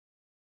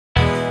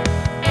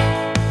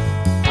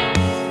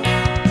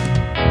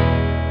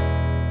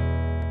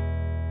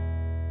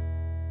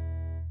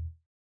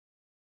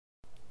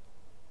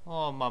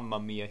Oh, mamma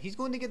mia. He's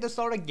going to get the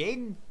star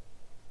again?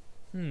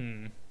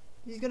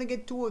 He's gonna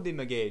get 2 of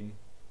them again.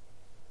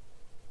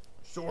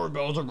 Sorry,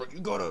 Bowser, but you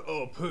gotta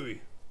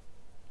pay.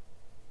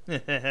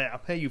 I'll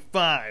pay you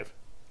 5.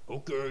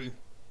 Okay.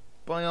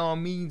 By all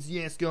means,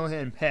 yes, go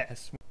ahead and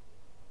pass.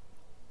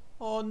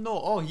 Oh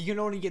no, oh, he can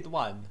only get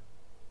 1.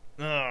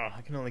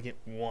 I can only get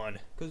 1.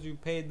 Because you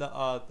paid the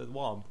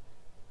womp.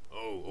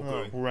 Oh,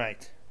 okay. Oh,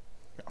 right.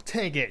 I'll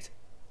take it.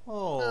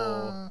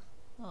 Oh.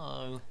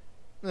 Oh.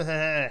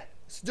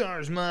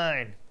 Star's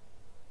mine.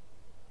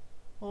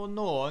 Oh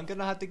no, I'm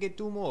gonna have to get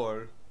 2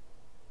 more.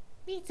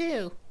 Me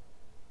too.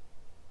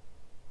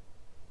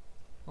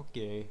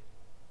 Okay.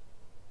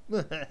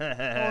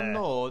 Oh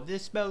no,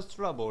 this spells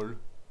trouble.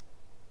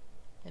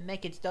 And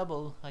make it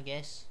double, I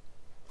guess.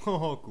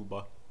 Oh,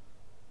 Koopa.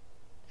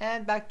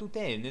 And back to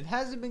 10. It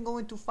hasn't been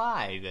going to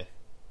 5.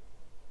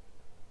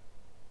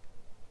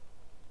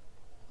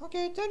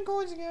 Okay, 10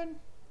 coins again.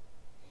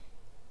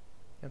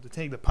 Have to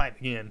take the pipe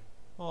again.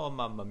 Oh,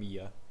 mamma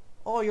mia.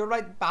 Oh, you're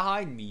right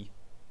behind me.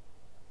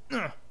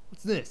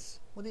 What's this?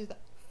 What is that?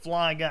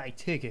 Fly Guy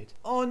ticket.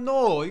 Oh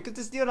no, you could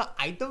steal an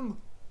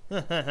item?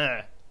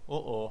 Uh-oh.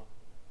 Uh-oh.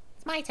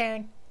 It's my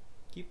turn.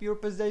 Keep your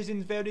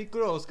possessions very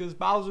close, because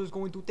Bowser's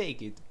going to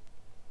take it.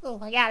 Oh,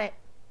 I got it.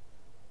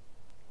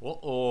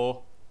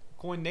 Uh-oh.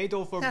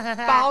 Coinado for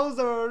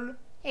Bowser!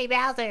 Hey,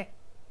 Bowser.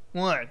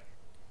 What?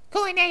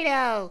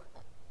 Coinado!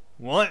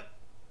 What?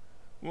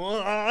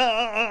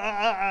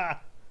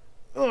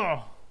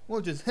 Oh,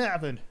 what just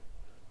happened?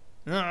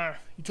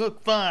 You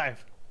took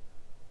 5.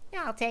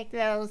 I'll take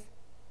those.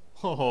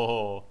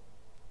 Oh.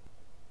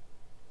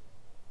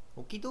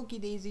 Okie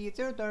dokie, Daisy, it's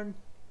your turn.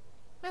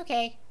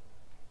 Okay.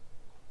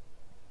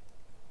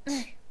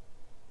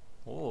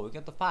 Oh, we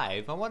got the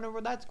 5. I wonder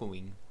where that's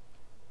going.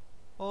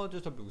 Oh,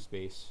 just a blue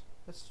space.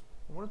 I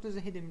wonder if there's a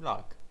hidden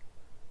block.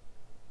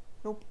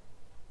 Nope.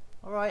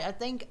 Alright, I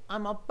think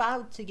I'm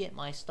about to get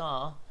my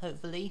star,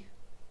 hopefully.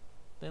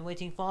 Been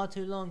waiting far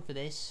too long for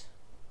this.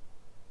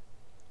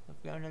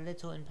 I've grown a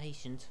little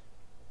impatient.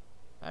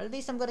 At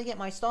least I'm gonna get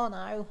my star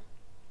now.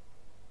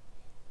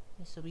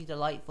 This will be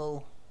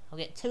delightful. I'll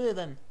get 2 of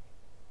them.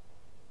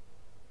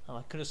 Oh,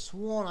 I could have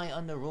sworn I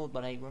underrolled,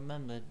 but I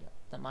remembered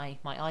that my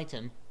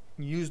item.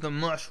 Use the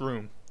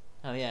mushroom.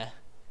 Oh yeah.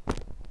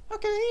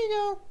 Okay, here you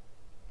go.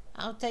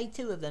 I'll take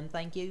 2 of them,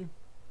 thank you.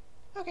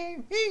 Okay,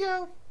 here you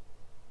go.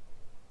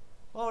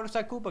 Oh, looks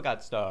like Koopa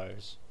got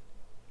stars.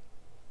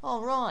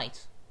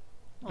 Alright.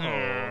 Oh,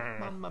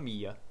 mamma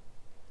mia.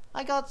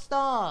 I got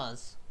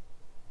stars.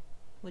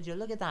 Would you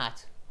look at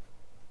that?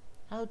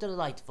 How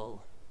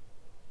delightful.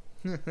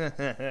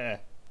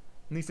 At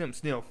least I'm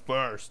still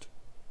first.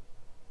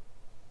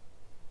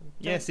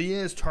 Yes, he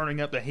is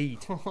turning up the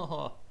heat.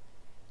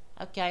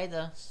 Okay,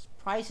 the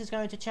price is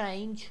going to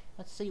change.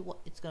 Let's see what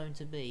it's going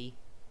to be.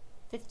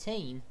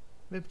 15.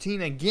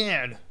 15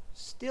 again.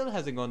 Still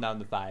hasn't gone down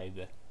to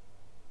 5.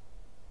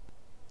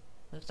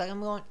 Looks like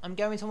I'm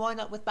going to wind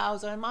up with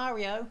Bowser and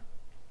Mario.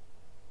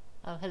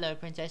 Oh, hello,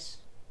 Princess.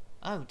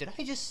 Oh, did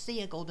I just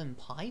see a golden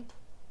pipe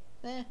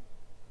there?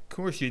 Of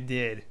course you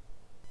did.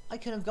 I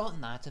could have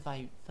gotten that if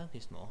I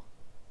focused more.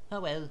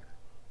 Oh well.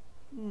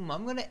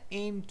 I'm gonna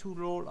aim to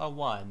roll a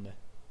 1.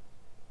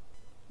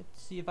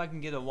 Let's see if I can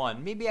get a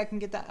 1. Maybe I can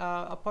get that,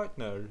 a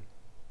partner.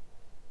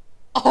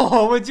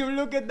 Oh, would you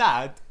look at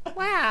that?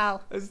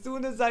 Wow. As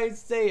soon as I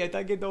say it,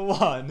 I get a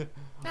 1.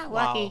 Oh, Wow.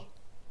 lucky.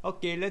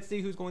 Okay, let's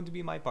see who's going to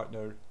be my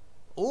partner.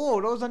 Oh,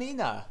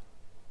 Rosalina.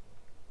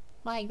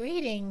 My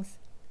greetings.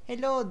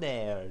 Hello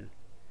there.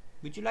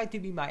 Would you like to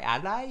be my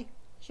ally?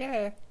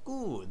 Sure.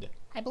 Good.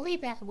 I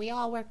believe that we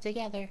all work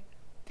together.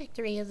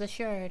 Victory is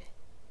assured.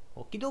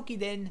 Okie dokie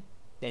then.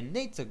 Then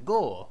let's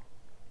go.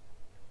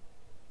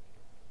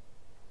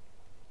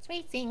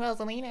 Sweet seeing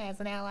Rosalina as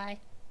an ally.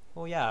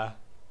 Oh yeah.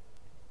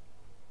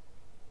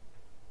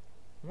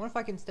 I wonder if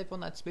I can step on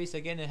that space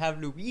again and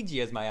have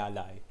Luigi as my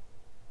ally.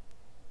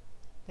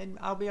 Then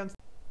I'll be on.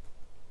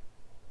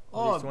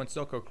 Oh, this one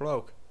took a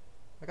cloak.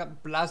 I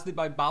got blasted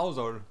by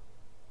Bowser.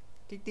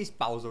 Take this,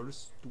 Bowser,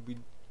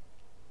 stupid.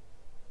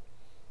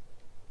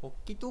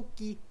 Okie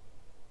dokie.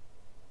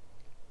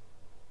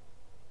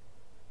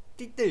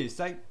 Take this,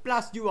 I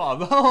blast you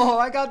up. Oh,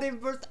 I got him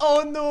first.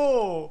 Oh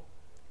no!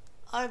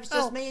 Oh, it's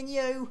just me and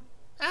you.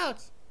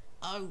 Ouch.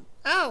 Oh.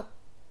 Oh.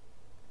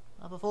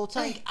 Up a full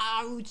tank.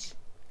 Ouch.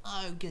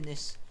 Oh,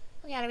 goodness.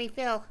 We gotta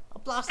refill.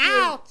 I'll blast you.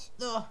 Ouch.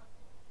 Ugh.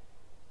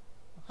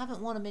 I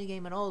haven't won a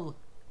minigame at all.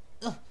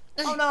 Ugh.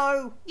 Oh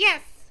no.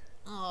 Yes.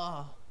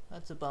 Oh,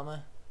 that's a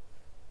bummer.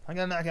 I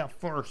got knocked out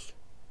first.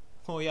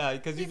 Oh yeah,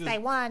 because you I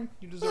won.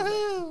 You deserve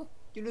that.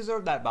 You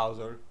deserve that,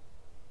 Bowser.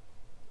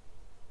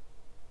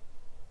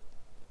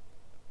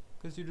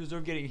 Because you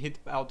deserve getting hit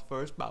out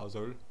first,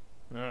 Bowser.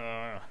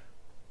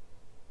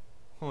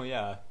 Oh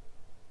yeah.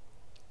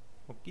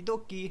 Okie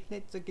dokie,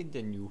 let's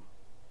continue.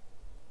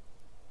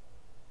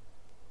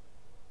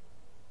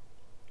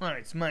 Alright,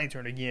 it's my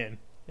turn again.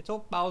 Let's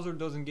hope Bowser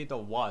doesn't get a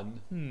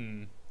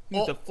 1.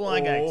 Use the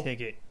Fly Guy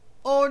ticket.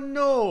 Oh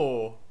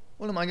no!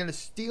 What am I gonna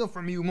steal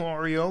from you,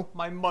 Mario?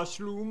 My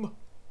mushroom.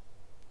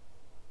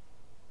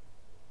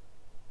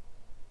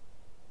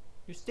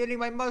 You're stealing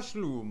my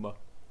mushroom.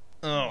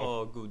 Oh,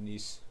 Oh,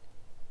 goodness.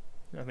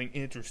 nothing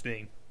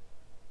interesting.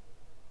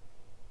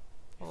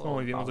 If Oh,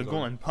 only there was a Bowser.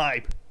 golden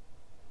pipe.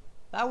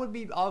 That would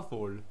be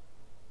awful.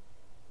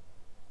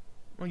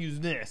 I'll use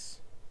this.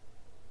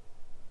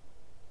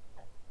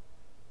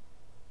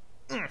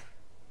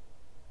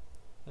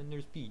 And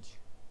there's Peach.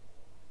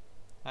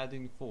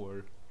 Adding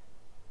 4.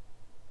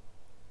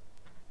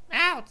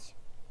 Ouch!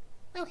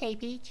 Oh, hey,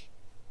 Peach.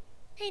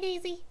 Hey,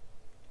 Daisy.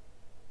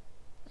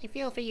 I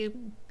feel for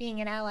you being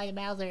an ally to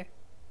Bowser.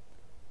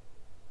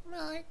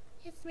 Well,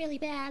 it's really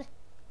bad.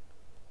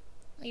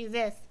 I'll use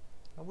this.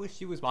 I wish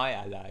she was my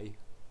ally.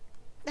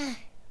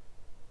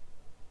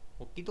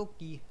 Okie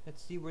dokie.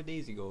 Let's see where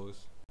Daisy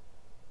goes.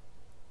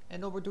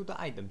 And over to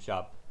the item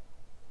shop.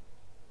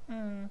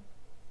 Use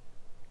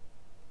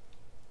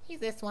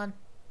this one.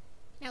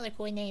 Another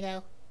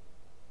tornado.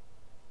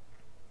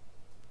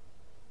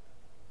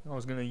 I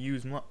was gonna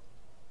use my.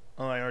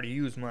 Oh, I already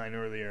used mine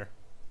earlier.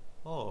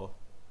 Oh.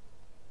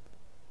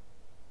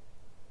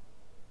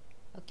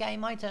 Okay,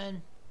 my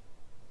turn.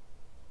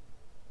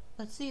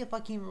 Let's see if I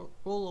can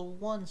roll a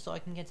 1 so I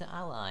can get an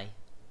ally.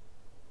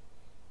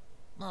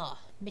 Ah,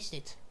 missed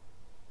it.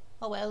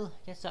 Oh well,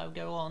 guess I'll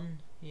go on.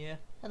 Yeah.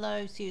 Hello,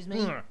 excuse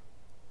me.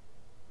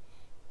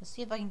 Let's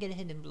see if I can get a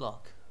hidden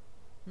block.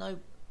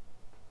 Nope.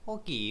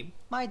 Okay,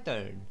 my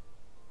turn.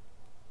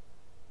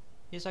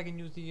 Yes, I can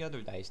use the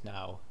other dice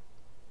now.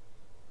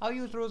 I'll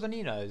use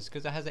Rosanina's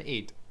because it has an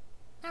 8.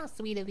 How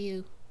sweet of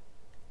you.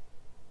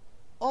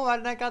 Oh,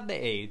 and I got the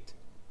 8.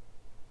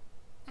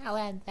 I'll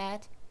add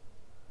that.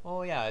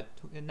 Oh yeah,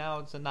 and now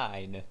it's a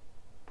 9.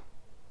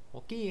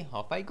 Okay,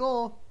 off I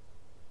go.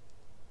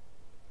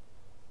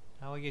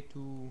 Now I get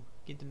to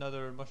get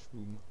another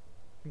mushroom.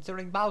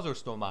 Considering Bowser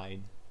stole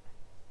mine.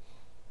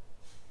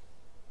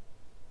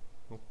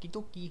 Okie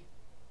dokie.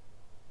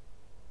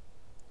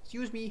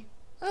 Excuse me.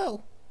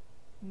 Oh,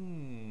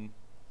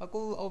 I'll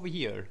go over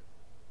here.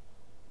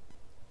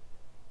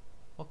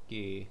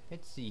 Okay,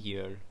 let's see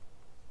here.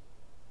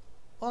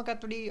 Oh, I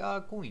got 3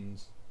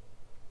 coins.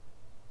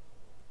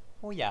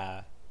 Oh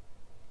yeah.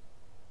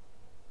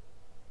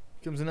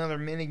 Comes another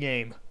mini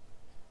game.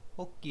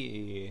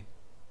 Okay.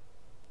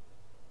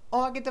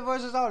 Oh, I get to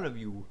versus all of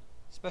you.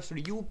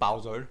 Especially you,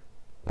 Bowser.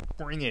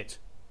 Bring it.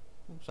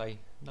 Oops, I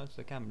nudged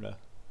the camera.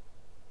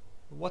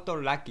 What a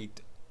racket.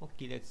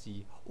 Okay, let's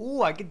see.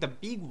 Oh, I get the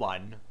big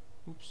one.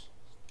 Oops.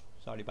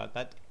 Sorry about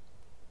that.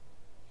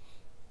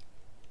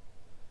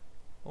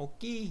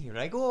 Okay, here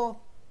I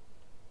go.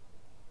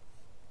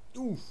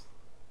 Oof.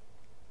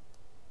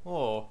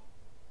 Oh.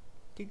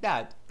 Take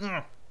that.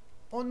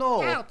 Oh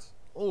no. ouch!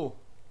 Oh.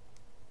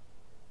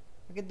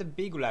 I get the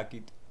big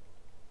racket.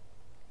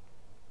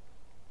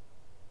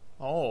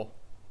 Oh.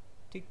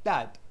 Take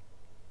that.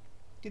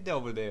 Get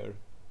over there.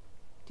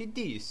 Take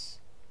this.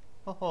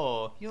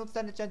 Oh, you don't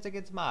stand a chance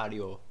against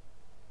Mario.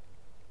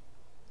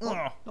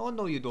 Oh,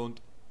 no, you don't.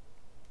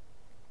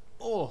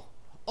 Oh.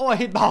 Oh, I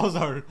hit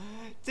Bowser.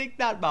 Take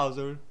that,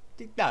 Bowser.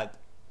 Take that.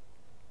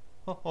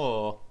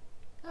 Oh.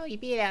 Oh, you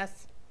beat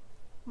us.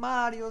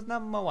 Mario's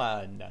number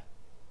 1.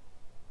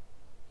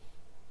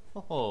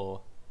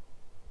 Oh.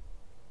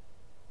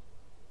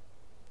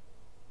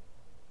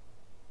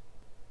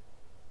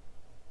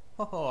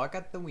 Oh, I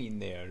got the win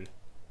there.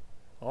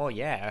 Oh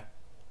yeah.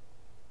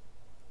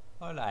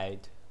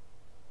 Alright.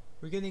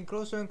 We're getting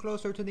closer and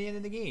closer to the end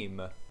of the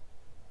game.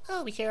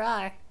 Oh, we sure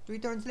are. 3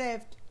 turns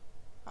left.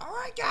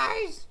 Alright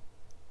guys.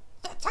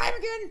 That time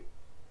again.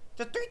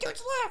 Just 3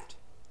 turns left.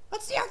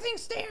 Let's see how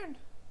things stand.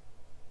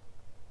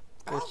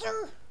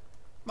 Bowser.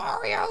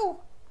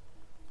 Mario.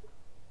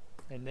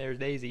 And there's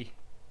Daisy.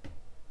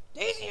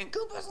 Daisy and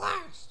Koopa's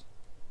last.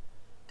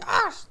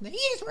 Gosh, the heat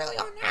is really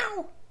on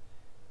now.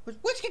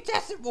 Which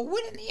contestant will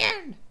win in the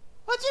end?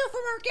 Let's hear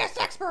from our guest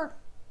expert.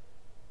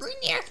 Bring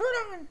the expert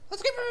on.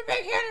 Let's give him a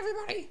big hand,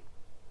 everybody.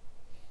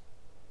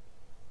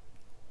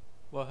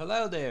 Well,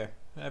 hello there,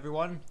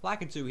 everyone.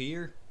 Lakitu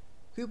here.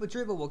 Koopa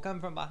Troopa will come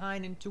from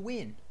behind and to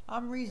win.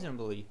 I'm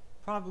reasonably,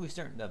 probably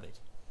certain of it.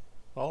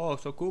 Oh,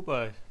 so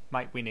Koopa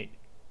might win it.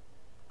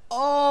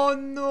 Oh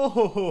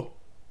no!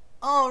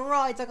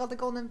 Alright, I got the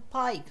golden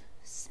pipe.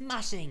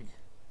 Smashing.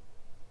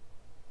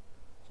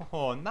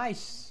 Oh,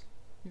 nice.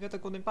 You got the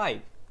golden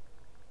pipe.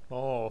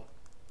 Oh.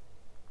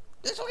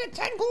 This will get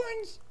 10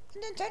 coins,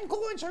 and then 10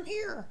 coins from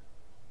here.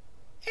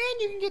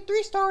 And you can get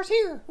 3 stars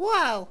here.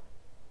 Whoa!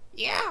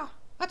 Yeah,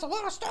 that's a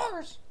lot of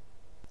stars.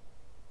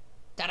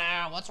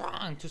 Ta-da, what's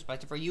wrong? Too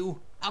spicy for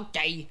you?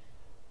 Okay.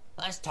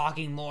 Less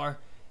talking, more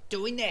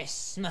doing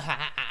this.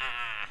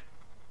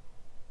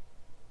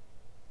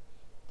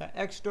 The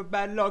extra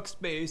bad luck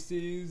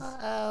spaces.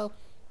 Uh-oh.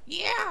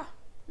 Yeah,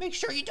 make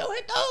sure you don't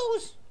hit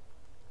those.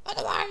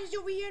 Otherwise,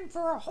 you'll be in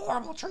for a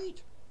horrible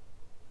treat.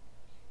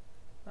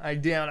 I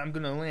doubt I'm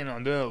gonna land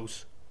on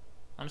those.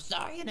 I'm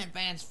sorry in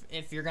advance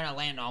if you're gonna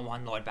land on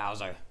one, Lord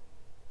Bowser.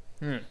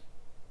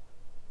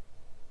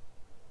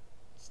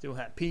 Still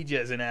have Peach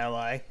as an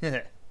ally.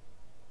 I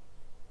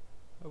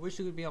wish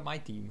you could be on my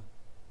team.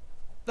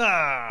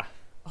 Ah!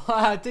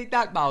 Take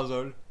that,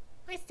 Bowser.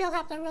 I still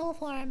have to roll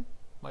for him.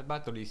 My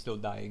battery is still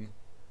dying.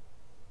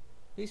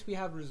 At least we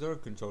have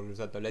reserve controllers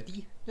at the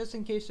ready, just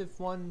in case if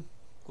one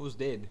goes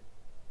dead.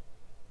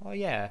 Oh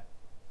yeah.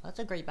 That's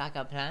a great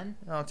backup plan.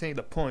 I'll take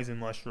the poison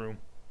mushroom.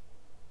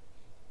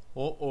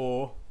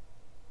 Uh-oh.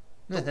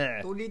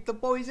 Don't eat the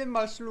poison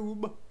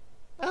mushroom.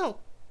 Oh.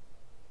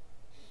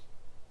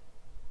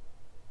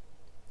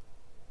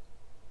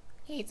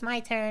 It's my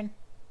turn.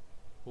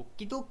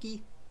 Okie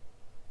dokie.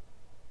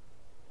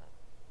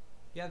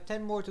 You have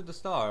 10 more to the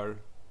star.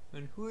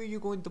 And who are you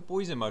going to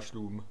poison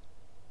mushroom?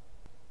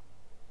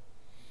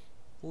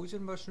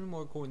 Poison mushroom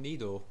or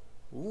tornado?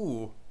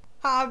 Ooh.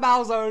 Ha,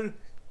 Bowser!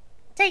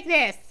 Take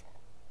this.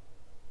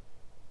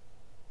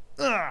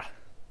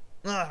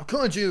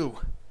 Could you?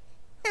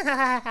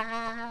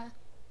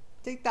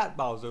 Take that,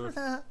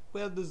 Bowser.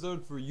 Well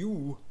deserved for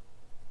you.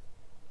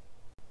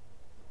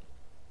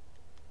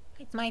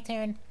 It's my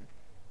turn.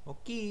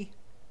 Okay.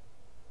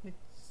 Let's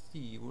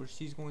see where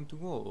she's going to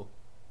go.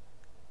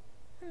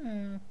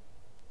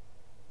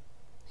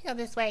 Go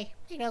this way.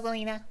 Here goes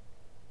Alina.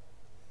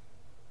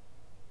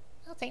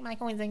 I'll take my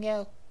coins and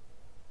go.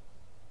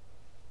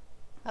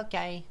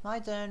 Okay, my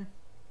turn.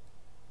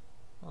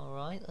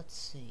 Alright, let's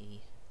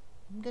see.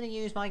 I'm gonna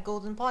use my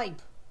golden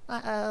pipe.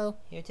 Uh-oh.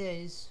 Here it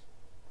is.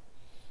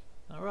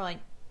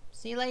 Alright,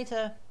 see you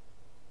later.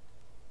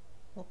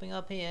 Hopping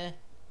up here.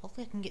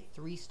 Hopefully I can get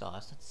 3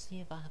 stars. Let's see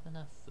if I have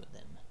enough for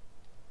them.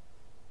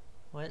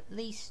 Well, at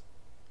least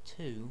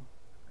 2.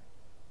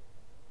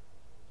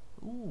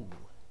 Ooh.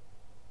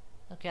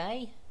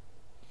 Okay.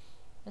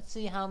 Let's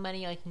see how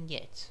many I can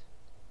get.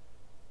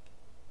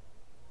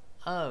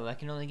 Oh, I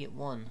can only get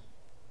 1.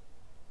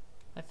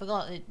 I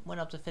forgot it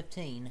went up to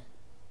 15.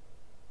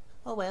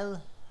 Oh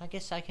well, I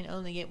guess I can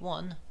only get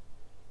 1.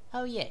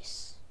 Oh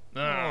yes.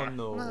 Oh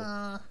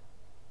no.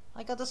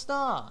 I got a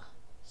star.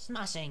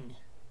 Smashing.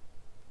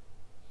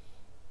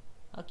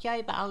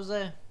 Okay,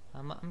 Bowser.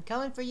 I'm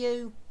coming for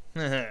you.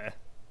 We're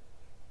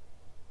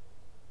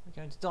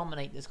going to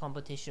dominate this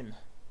competition.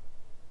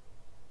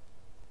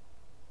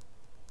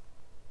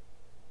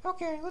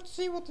 Okay, let's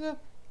see what the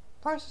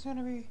price is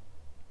gonna be.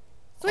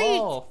 Sweet.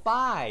 Oh,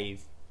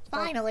 5!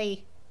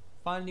 Finally.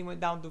 Finally went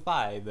down to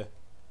 5.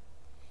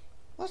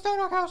 Let's down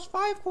our house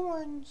 5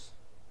 coins.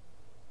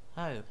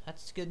 Oh,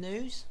 that's good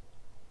news.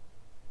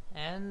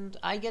 And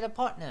I get a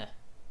partner.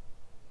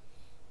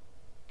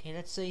 Okay,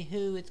 let's see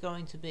who it's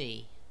going to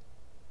be.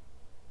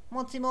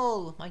 Monty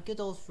Mole, my good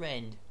old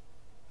friend.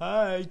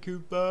 Hi,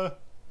 Koopa.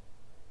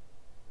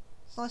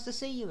 It's nice to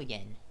see you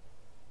again.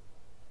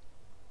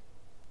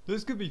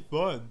 This could be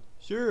fun.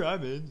 Sure,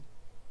 I'm in.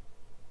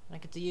 I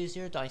get to use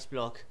your dice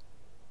block.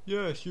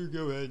 Yeah, sure,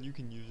 go ahead. You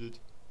can use it.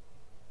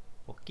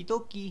 Okie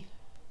dokie.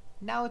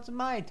 Now it's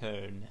my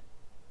turn.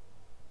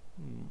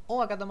 Oh,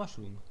 I got the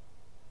mushroom.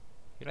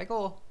 Here I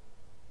go.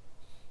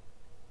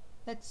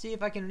 Let's see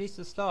if I can reach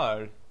the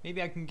star.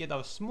 Maybe I can get a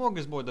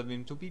smorgasbord of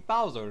him to beat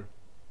Bowser.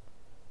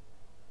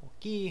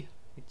 Okay,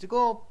 let's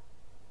go.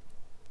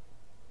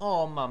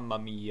 Oh, mamma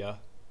mia.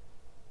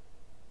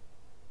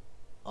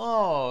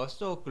 Oh,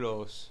 so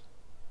close.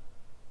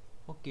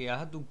 Okay, I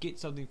had to get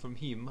something from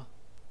him.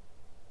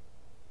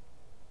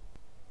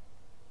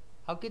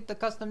 I'll get the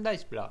custom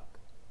dice block.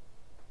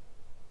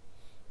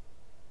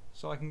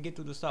 So I can get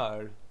to the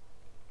star.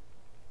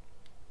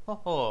 Ho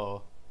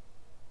ho.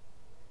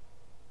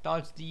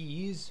 Dodge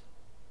these.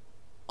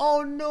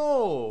 Oh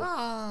no!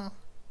 Oh.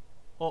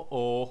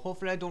 Uh-oh,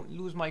 hopefully I don't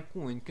lose my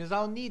coin, cause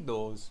I'll need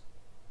those.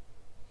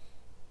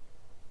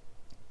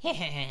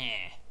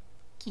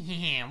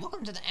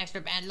 Welcome to the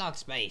extra bad luck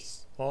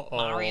space. Uh-oh.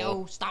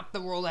 Mario, stop the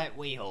roulette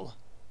wheel.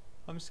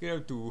 I'm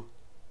scared too.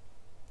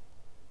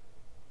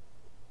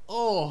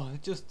 Oh,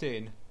 just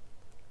 10.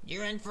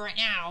 You're in for it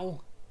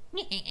now.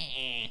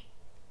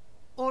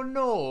 Oh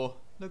no!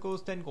 There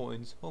goes 10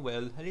 coins. Oh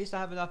well, at least I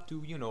have enough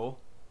to, you know,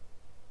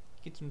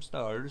 get some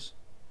stars.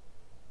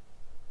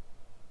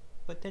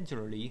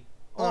 Potentially.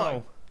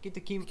 Oh. Get the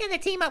key. We're gonna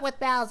team up with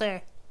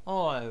Bowser.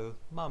 Oh,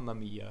 mamma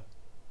mia.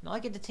 Now I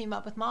get to team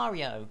up with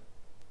Mario.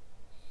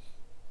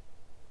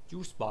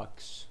 Juice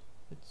box.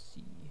 Let's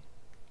see.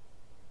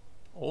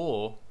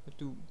 Oh, what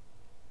do?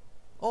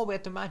 Oh, we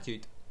have to match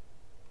it.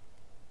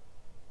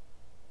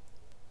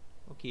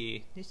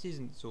 Okay, this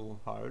isn't so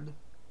hard.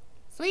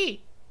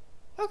 Sweet.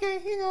 Okay,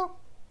 here you go.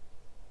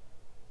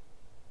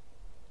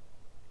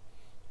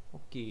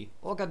 Okay.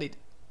 Oh, I got it.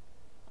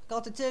 I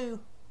got it too.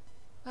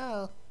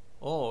 Oh.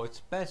 Oh, it's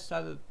best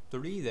out of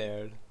 3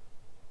 there.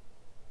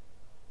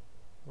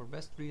 Or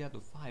best 3 out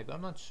of 5.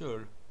 I'm not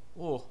sure.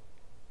 Oh.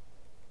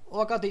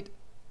 Oh, I got it.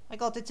 I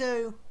got it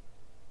too.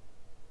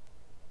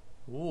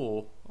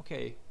 Oh,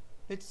 okay.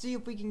 Let's see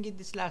if we can get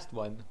this last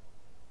one.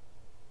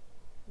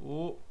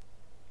 Oh.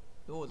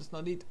 Oh, that's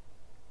not it.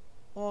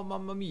 Oh,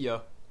 mamma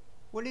mia.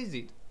 What is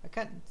it? I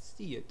can't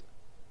see it.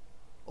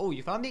 Oh,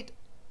 you found it?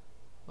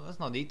 Oh, that's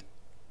not it.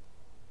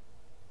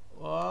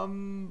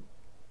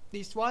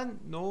 This one?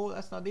 No,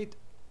 that's not it.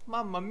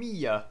 Mamma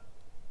mia.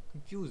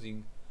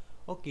 Confusing.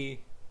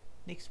 Okay,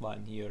 next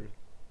one here.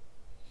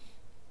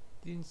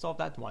 Didn't solve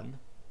that one.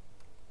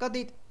 Got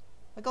it.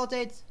 I got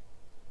it.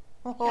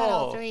 Ho Got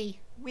all ho! three.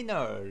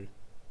 Winner!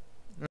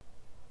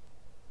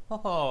 Ho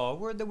ho!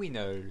 We're the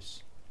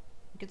winners.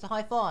 Gets a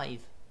high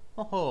five.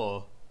 Ho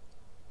ho!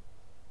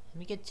 And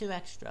we get 2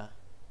 extra.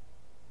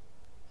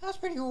 That's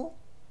pretty cool.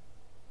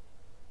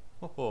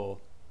 Ho ho!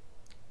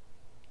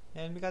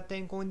 And we got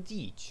 10 coins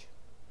each.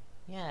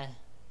 Yeah.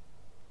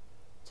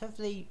 So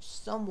hopefully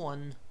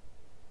someone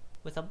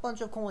with a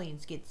bunch of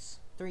coins gets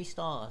 3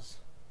 stars.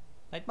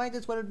 It might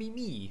as well be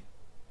me.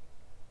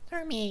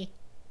 For me.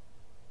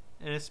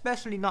 And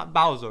especially not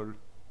Bowser.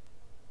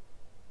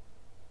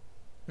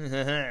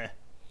 Haha.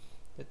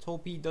 Let's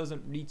hope he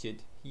doesn't reach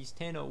it. He's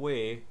 10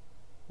 away.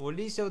 Well, at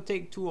least he'll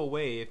take 2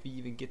 away if he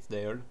even gets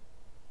there.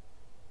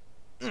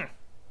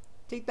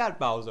 Take that,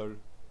 Bowser.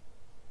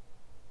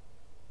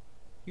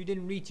 You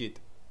didn't reach it.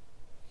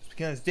 It's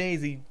because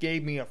Daisy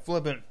gave me a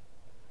flippin'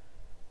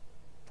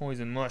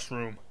 poison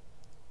mushroom.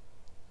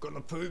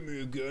 Gonna pay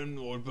me again,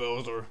 Lord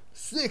Bowser.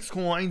 6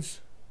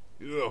 coins.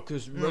 Yeah,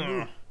 cause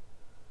remember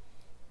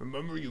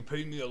you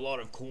paid me a lot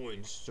of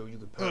coins so you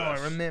could Oh, pass.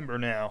 I remember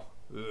now.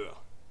 Yeah.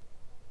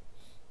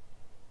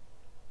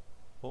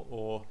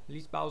 Uh-oh. At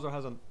least Bowser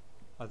hasn't...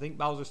 I think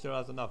Bowser still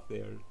has enough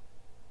there.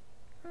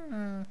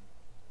 Hmm.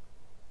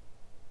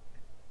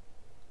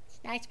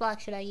 Which ice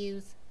block should I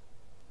use?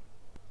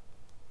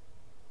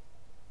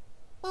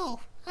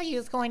 Oh, I'll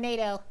use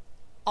Coinado.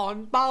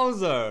 On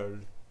Bowser!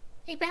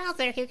 Hey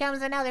Bowser, here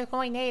comes another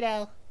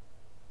Coinado.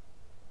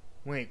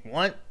 Wait,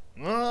 what?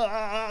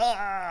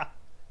 Ah,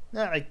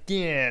 not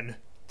again.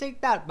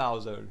 Take that,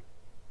 Bowser.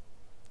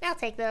 I'll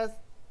take those.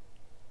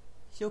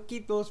 She'll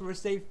keep those for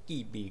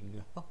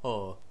safekeeping.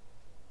 Oh.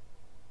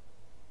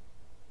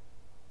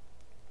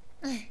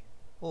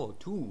 Oh,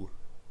 2.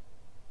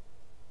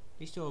 At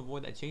least you'll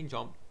avoid that chain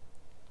jump.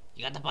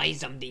 You gotta buy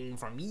something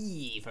for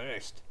me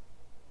first.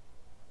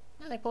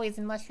 Another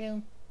poison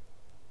mushroom.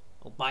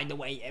 Oh, by the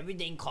way,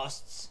 everything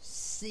costs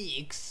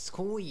 6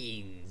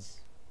 coins.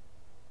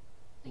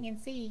 I can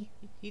see.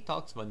 He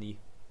talks funny.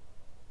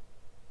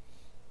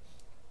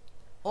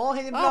 Oh,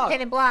 hidden Oh, block!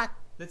 hidden block.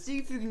 Let's see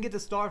if you can get the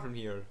star from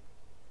here.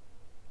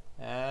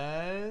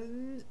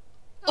 And...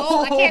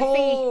 Oh, I can't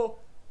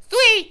see.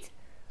 Sweet!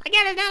 I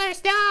got another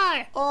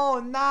star!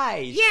 Oh,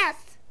 nice! Yes!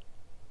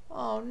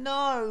 Oh,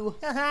 no!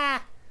 Haha!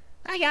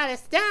 I got a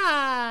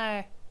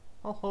star!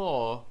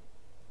 Oh,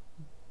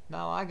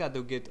 now I got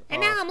to get...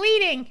 And now I'm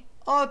leading!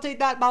 Oh, take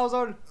that,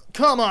 Bowser!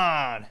 Come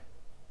on.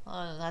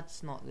 Oh,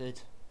 that's not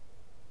good.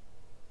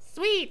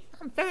 Sweet!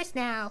 I'm first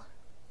now!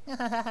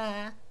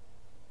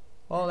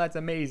 Oh, that's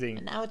amazing.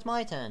 And now it's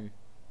my turn.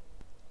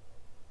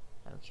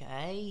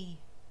 Okay.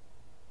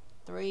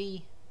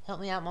 3.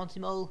 Help me out, Monty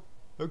Mole.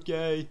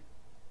 Okay.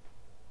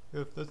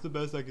 If that's the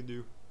best I can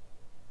do.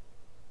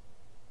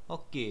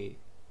 Okay.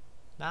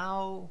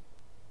 Now...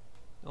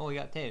 Oh, we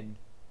got 10.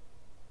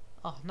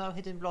 Oh, no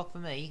hidden block for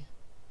me.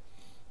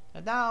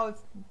 And now,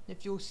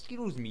 if you'll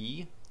excuse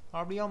me,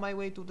 I'll be on my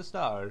way to the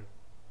star.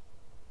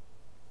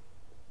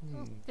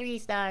 3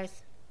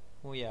 stars.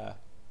 Oh, yeah.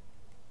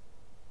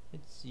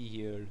 Let's see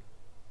here.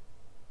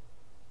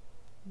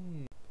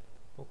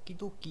 Okie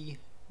dokie.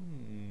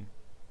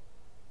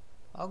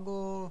 I'll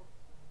go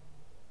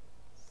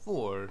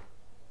 4.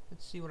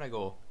 Let's see where I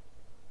go.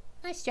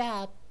 Nice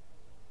job.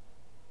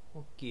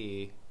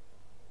 Okay.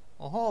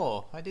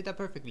 Oh, I did that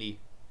perfectly.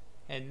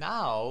 And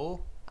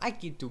now, I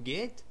get to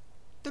get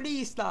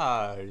 3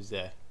 stars.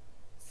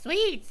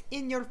 Sweet!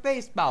 In your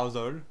face,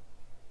 Bowser.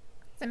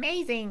 It's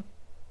amazing.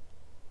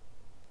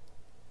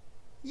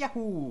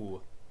 Yahoo!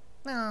 Oh,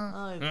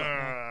 Oh, but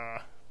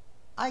Ah.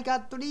 I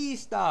got 3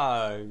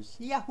 stars.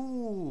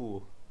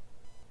 Yahoo!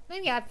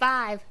 I got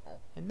 5.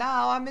 And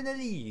now I'm in the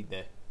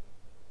lead.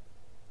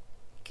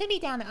 Could be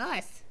down to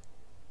us.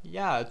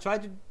 Yeah, try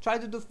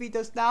to defeat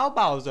us now,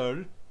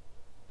 Bowser.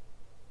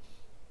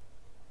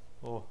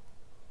 Oh,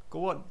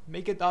 go on,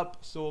 make it up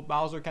so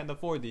Bowser can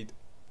afford it.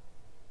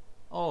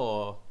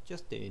 Oh,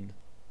 just in.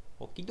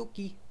 Okie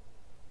dokie.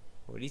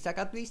 Well, at least I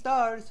got 3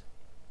 stars.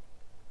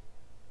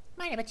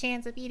 Might have a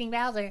chance of beating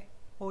Bowser.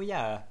 Oh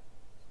yeah.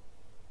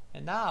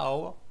 And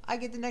now I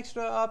get an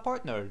extra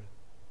partner.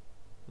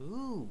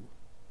 ooh.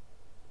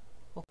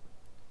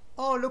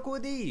 Oh, look who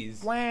it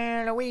is.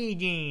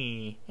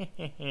 Waluigi.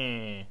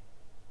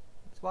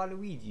 It's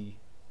Waluigi.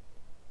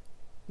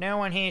 No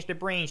one has the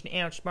brains to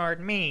outsmart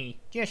me.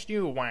 Just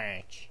you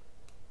watch.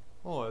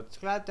 Oh, it's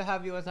glad to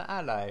have you as an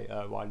ally,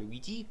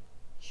 Waluigi.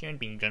 Should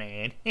be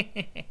glad.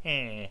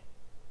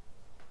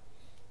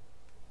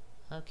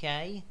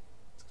 Okay.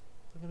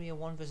 It's gonna be a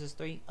 1 versus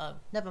 3. Oh,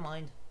 never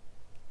mind.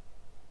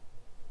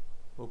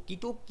 Okie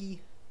dokie.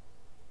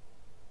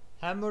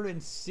 Hammer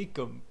and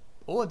Sick'em.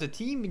 Oh, the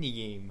team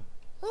minigame.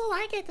 Oh,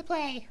 I get to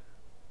play.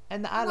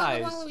 And the Walla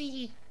allies.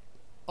 Waluigi.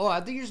 Oh,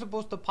 I think you're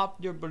supposed to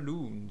pop your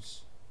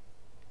balloons.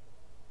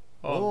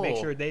 Oh, make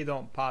Oh. sure they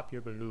don't pop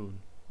your balloon.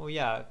 Oh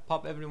yeah,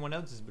 pop everyone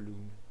else's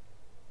balloon.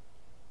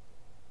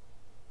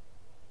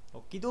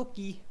 Okie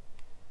dokie.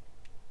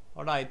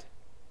 Alright.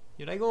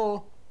 Here I go.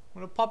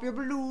 I'm gonna pop your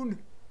balloon.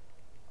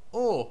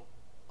 Oh.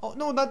 Oh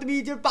no, not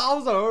me, dear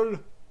Bowser.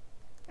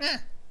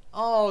 Ah,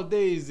 Oh,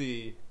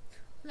 Daisy.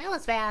 That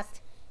was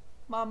fast.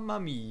 Mamma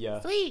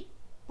mia. Sweet.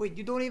 Wait,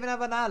 you don't even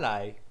have an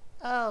ally.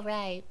 Oh,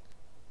 right.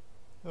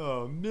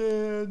 Oh,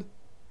 man.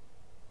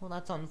 Well,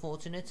 that's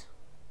unfortunate.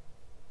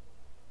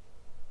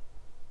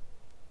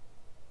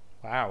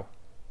 Wow.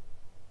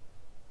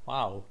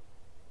 Wow.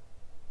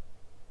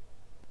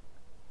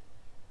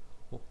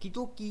 Okie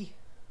dokie.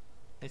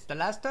 It's the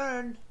last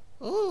turn.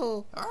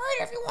 Ooh.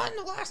 Alright, everyone,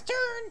 the last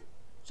turn.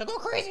 So go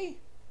crazy.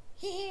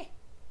 Yeah.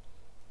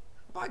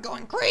 By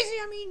going crazy,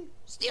 I mean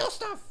steal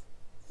stuff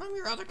from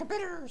your other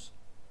competitors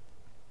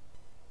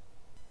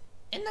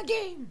in the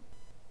game.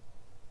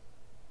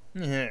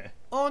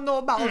 Oh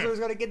no, Bowser's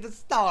gonna get the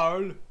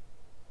star.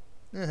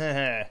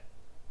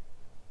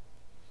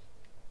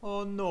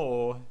 Oh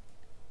no.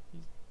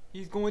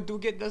 He's going to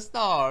get the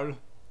star.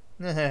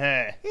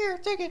 Here,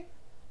 take it.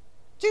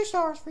 2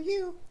 stars for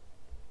you.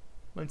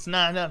 It's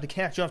not enough to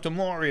catch up to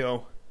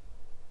Mario.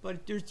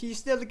 But he's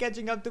still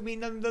catching up to me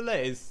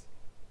nonetheless.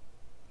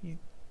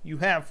 You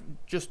have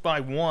just by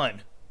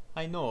 1.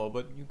 I know,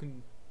 but you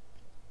can...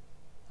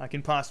 I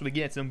can possibly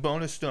get some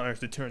bonus stars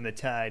to turn the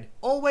tide.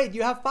 Oh wait,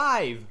 you have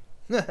 5.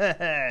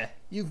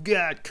 You've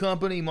got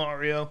company,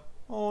 Mario.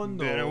 Oh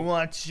no. Better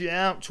watch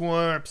out,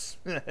 twerps.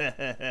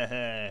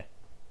 You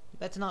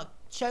better not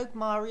choke,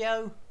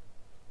 Mario.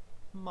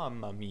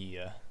 Mamma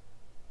mia.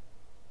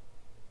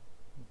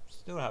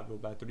 Still have no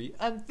battery.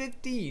 And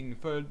 15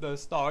 for the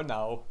star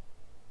now.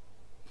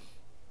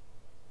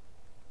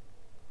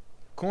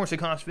 Of course it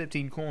costs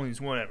 15 coins,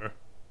 whatever.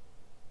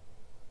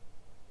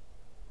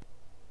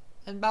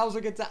 And Bowser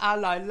gets an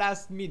ally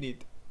last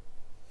minute.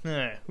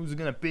 Who's it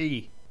gonna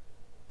be?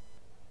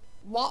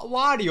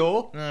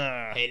 Wario?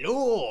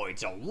 Hello,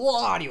 it's a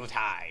Wario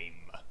time.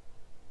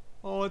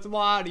 Oh, it's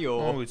Wario.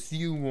 Oh, it's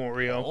you,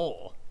 Wario.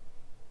 Oh,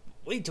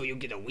 wait till you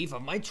get a whiff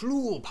of my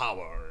true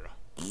power.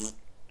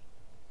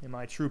 In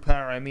my true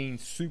power, I mean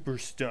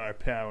superstar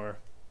power.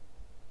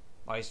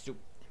 It's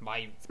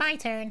my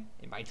turn.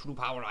 In my true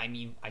power, I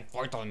mean I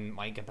fart on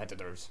my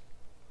competitors.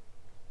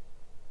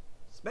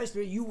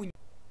 Especially you.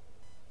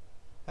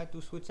 Had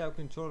to switch out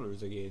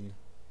controllers again.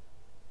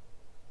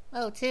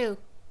 Oh, 2.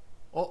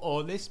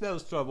 Uh-oh, this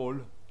spells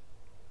trouble.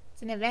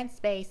 It's an event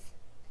space.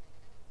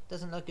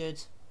 Doesn't look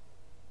good.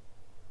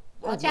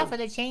 Watch out for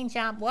the chain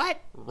jump.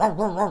 What?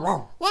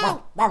 Whoa!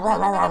 Whoa!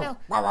 No.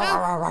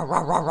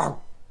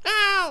 Oh.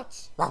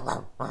 Ouch!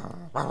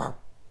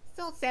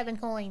 Still 7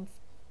 coins.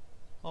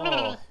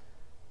 Oh.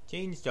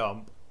 Change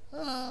jump.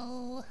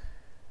 Oh.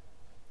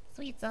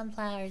 Sweet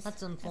sunflowers.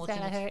 That's That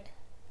unfortunate. hurt.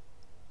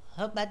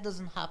 Hope that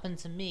doesn't happen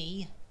to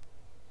me.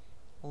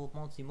 Or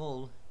Monty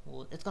Mole.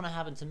 Well, it's gonna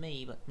happen to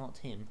me, but not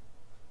him.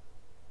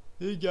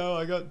 Here you go,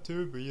 I got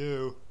 2 for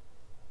you.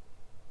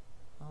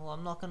 Oh,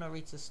 I'm not gonna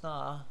reach the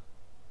star.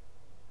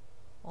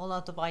 All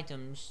out of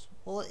items.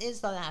 Well, it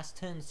is the last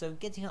turn, so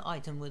getting an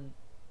item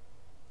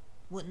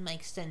wouldn't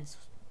make sense.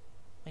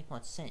 Make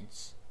much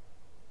sense.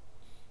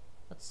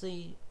 Let's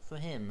see for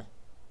him.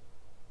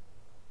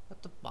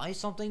 Have to buy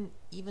something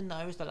even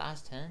though it's the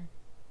last turn.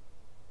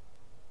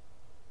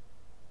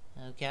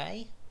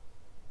 Okay.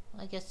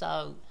 I guess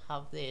I'll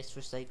have this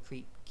for safe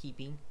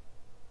keeping.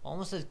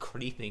 Almost said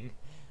creeping.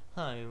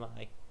 Oh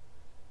my.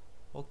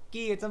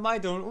 Okay, it's my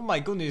turn. Oh my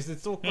goodness,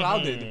 it's so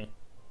crowded.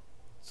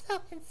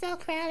 It's so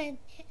crowded.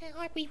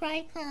 Aren't we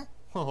right, huh?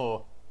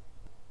 Oh.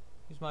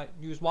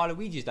 Use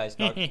Waluigi's dice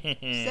card.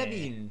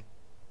 7.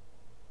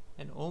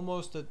 And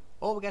almost a...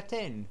 Oh, we got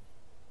 10.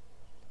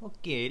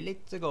 Okay,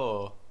 let's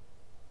go.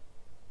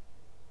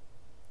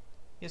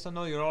 Yes, I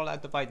know you're all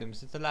out of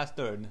items. It's the last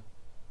turn.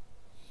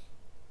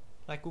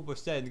 Like Koopa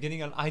said,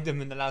 getting an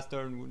item in the last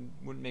turn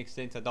wouldn't make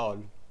sense at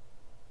all.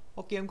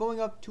 Okay, I'm going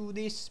up to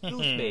this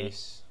blue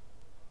space.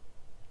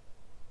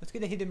 Let's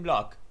get a hidden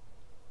block.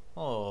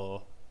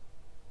 Oh.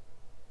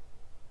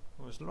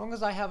 Well, as long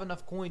as I have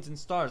enough coins and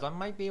stars, I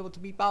might be able to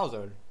beat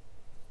Bowser.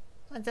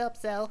 Let's hope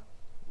so.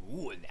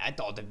 Ooh, that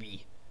ought to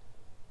be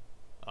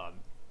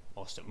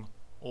awesome.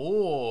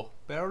 Oh,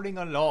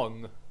 barreling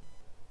along.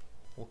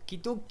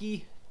 Okie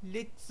dokie,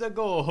 let's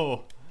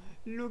go.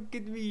 Look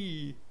at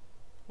me.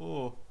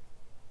 Oh.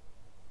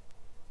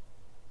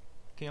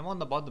 Okay, I'm on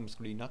the bottom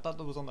screen. I thought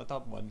I was on the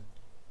top one.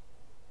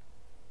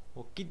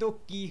 Okie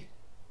dokie.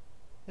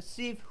 Let's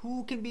see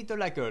who can beat the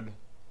record.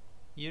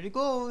 Here it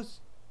goes.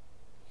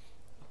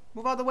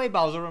 Move out of the way,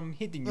 Bowser. I'm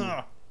hitting you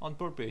on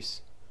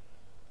purpose.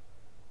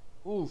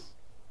 Oof.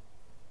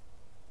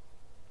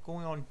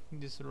 Going on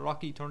this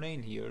rocky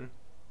terrain here.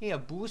 Hey, a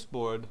boost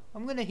board.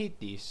 I'm gonna hit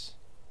this.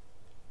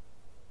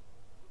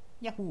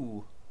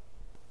 Yahoo!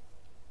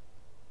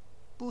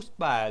 Boost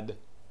pad.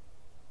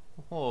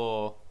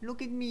 Oh,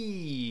 look at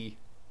me.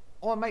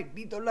 Oh, I might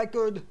beat the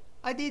record.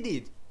 I did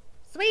it.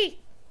 Sweet!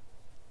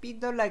 Beat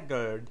the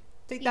record.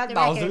 Take Beat that, the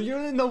Bowser. record.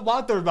 You're in the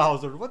water,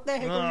 Bowser. What the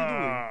heck are you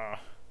doing?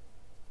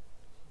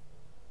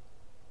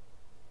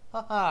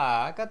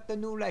 Haha, I got the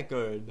new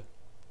record.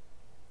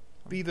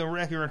 Be the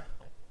record.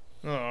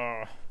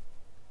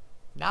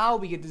 Now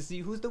we get to see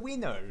who's the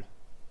winner.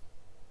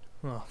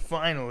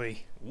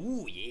 Finally.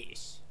 Ooh,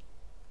 yes.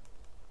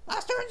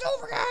 Last turn's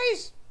over,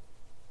 guys.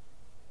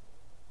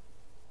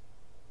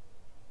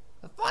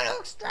 The final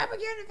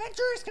extravagant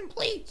adventure is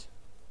complete.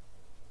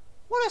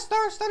 What a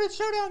star-studded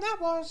showdown that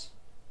was!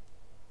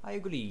 I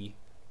agree.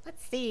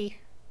 Let's see.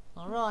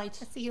 Alright.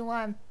 Let's see who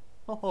won.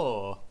 Ho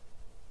ho.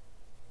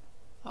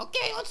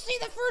 Okay, let's see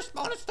the first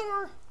bonus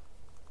star.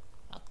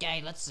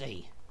 Okay, let's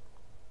see.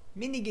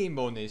 Minigame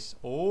bonus.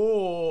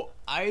 Oh,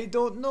 I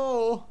don't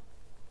know.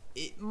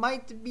 It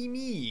might be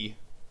me.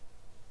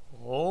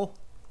 Oh.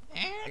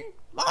 And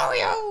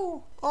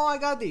Mario. Oh, I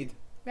got it.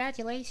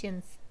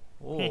 Congratulations.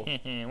 Oh.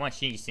 What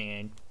she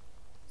said.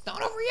 It's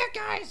not over yet,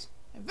 guys.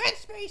 Event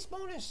space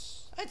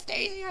bonus. That's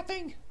Daisy, I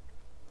think.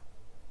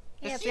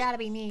 Yeah, it's she- gotta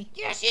be me.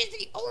 Yeah, she's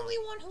the only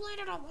one who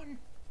landed on one.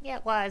 Yeah,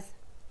 it was.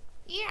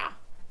 Yeah.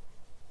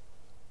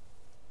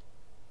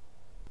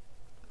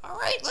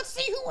 Alright, let's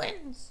see who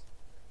wins.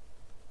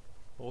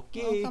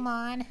 Okay. Oh, come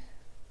on.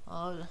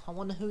 I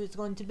wonder who it's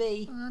going to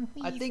be. Come on,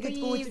 please, I think please. it's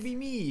going to be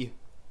me.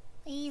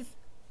 Please.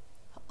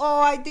 Oh,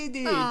 I did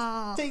it.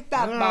 Aw. Take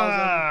that, Bowser.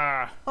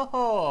 Ah, Ho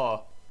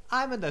ho.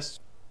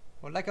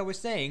 Well, like I was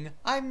saying,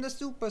 I'm the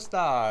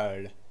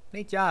superstar.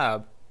 great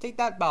job. Take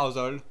that,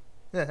 Bowser.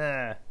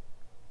 Haha.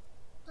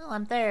 Oh,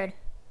 I'm third.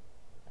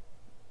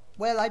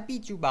 Well, I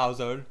beat you,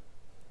 Bowser.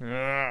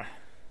 Ah,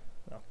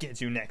 I'll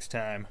get you next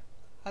time.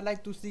 I'd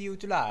like to see you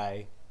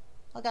try.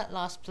 I got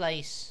last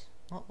place.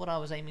 Not what I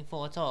was aiming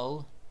for at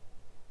all.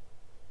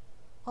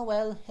 Oh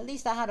well, at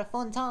least I had a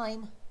fun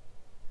time.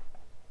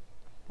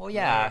 Oh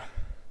yeah.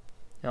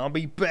 I'll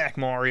be back,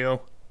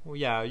 Mario. Oh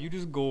yeah, you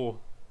just go.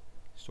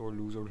 Sore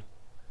loser.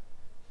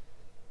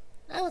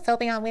 I was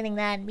hoping on winning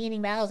that,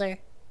 beating Bowser.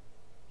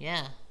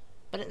 Yeah,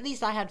 but at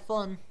least I had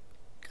fun.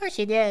 Of course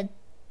you did.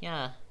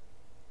 Yeah.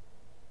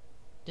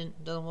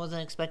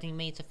 Wasn't expecting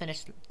me to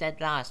finish dead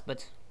last,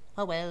 but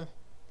oh well.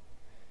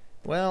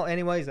 Well,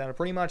 anyways, that'll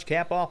pretty much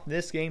cap off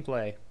this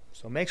gameplay.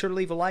 So make sure to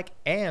leave a like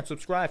and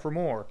subscribe for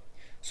more.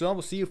 So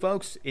we'll see you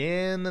folks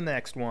in the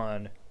next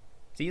one.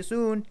 See you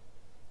soon.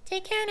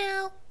 Take care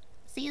now.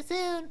 See you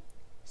soon.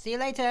 See you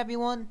later,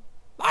 everyone.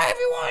 Bye,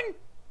 everyone.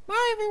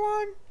 Bye,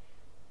 everyone.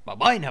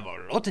 Bye-bye, and have a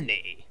rotten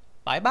day.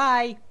 Bye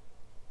bye.